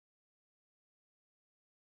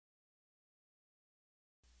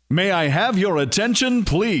May I have your attention,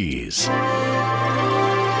 please?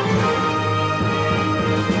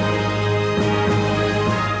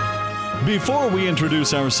 Before we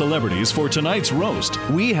introduce our celebrities for tonight's roast,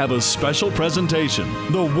 we have a special presentation,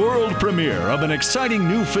 the world premiere of an exciting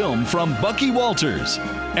new film from Bucky Walters.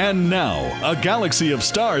 And now, a Galaxy of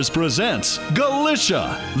Stars presents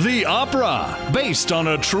Galichia, the opera, based on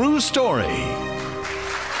a true story.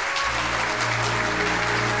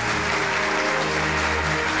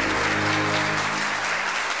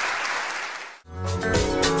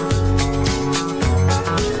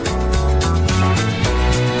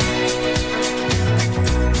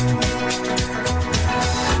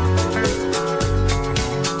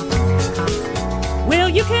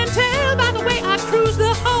 You can tell by the way I cruise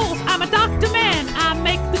the halls. I'm a doctor man, I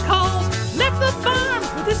make the calls. Left the farm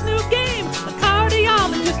for this new game. A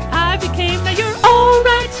cardiologist I became. Now you're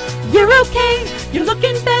alright, you're okay. You're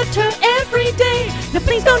looking better every day. Now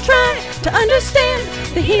please don't try to understand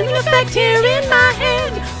the healing effect here in my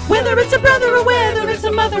hand. Whether it's a brother or whether it's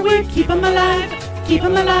a mother, we keep 'em alive, keep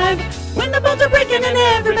 'em alive. When the bones are breaking and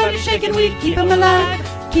everybody's shaking, we keep 'em alive,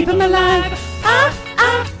 keep 'em alive. Ah,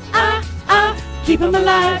 ah, ah, ah. Keep 'em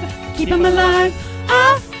alive, keep 'em alive.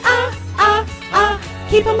 Ah, ah, ah, ah.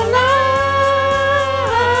 Keep 'em alive.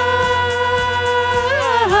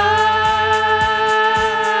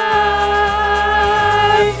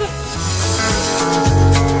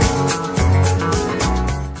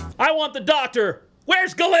 I want the doctor.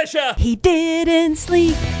 Where's Galichia? He didn't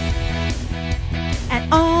sleep at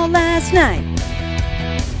all last night.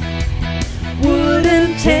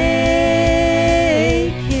 Wouldn't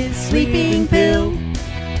take his sleeping pill.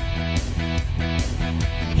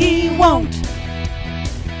 He won't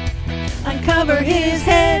uncover his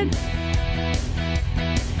head.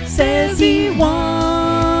 Says he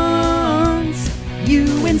wants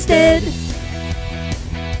you instead.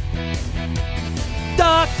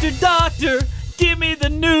 Doctor, doctor, give me the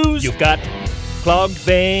news. You've got clogged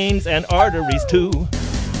veins and arteries too.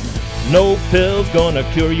 No pill's gonna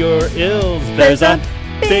cure your ills. There's a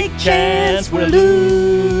big chance we're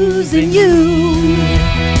losing you.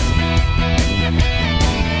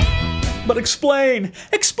 But explain!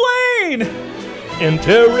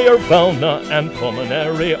 Interior fauna and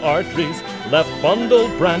pulmonary arteries, left bundle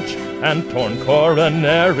branch and torn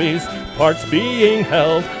coronaries, parts being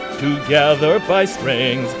held together by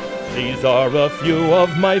strings. These are a few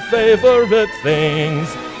of my favorite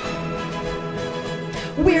things.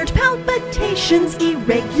 Weird palpitations,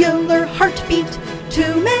 irregular heartbeat,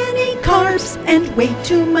 too many carbs and way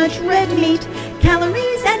too much red meat.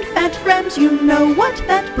 Calories and fat grams, you know what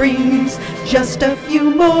that brings. Just a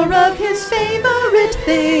few more of his favorite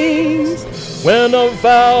things. When a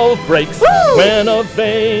valve breaks, Woo! when a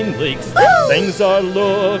vein leaks, Woo! things are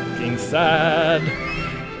looking sad.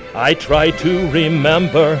 I try to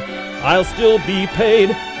remember I'll still be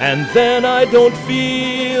paid, and then I don't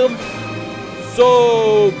feel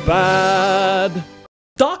so bad.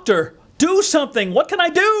 Doctor, do something! What can I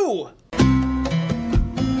do?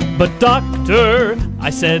 But doctor, I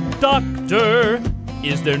said, doctor,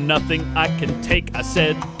 is there nothing I can take? I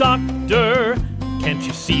said, doctor, can't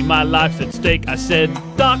you see my life's at stake? I said,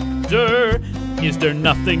 doctor, is there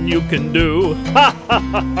nothing you can do? Ha ha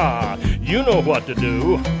ha ha, you know what to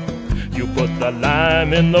do. You put the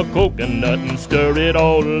lime in the coconut and stir it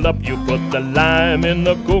all up. You put the lime in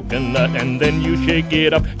the coconut and then you shake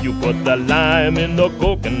it up. You put the lime in the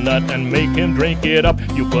coconut and make him drink it up.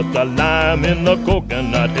 You put the lime in the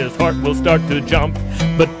coconut, his heart will start to jump.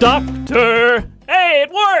 But doctor, hey,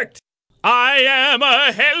 it worked! I am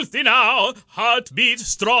a healthy now, heartbeat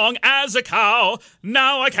strong as a cow.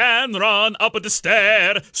 Now I can run up the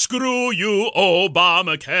stair. Screw you,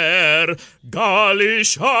 Obamacare.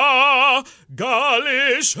 Galichia,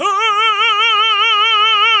 Galichia.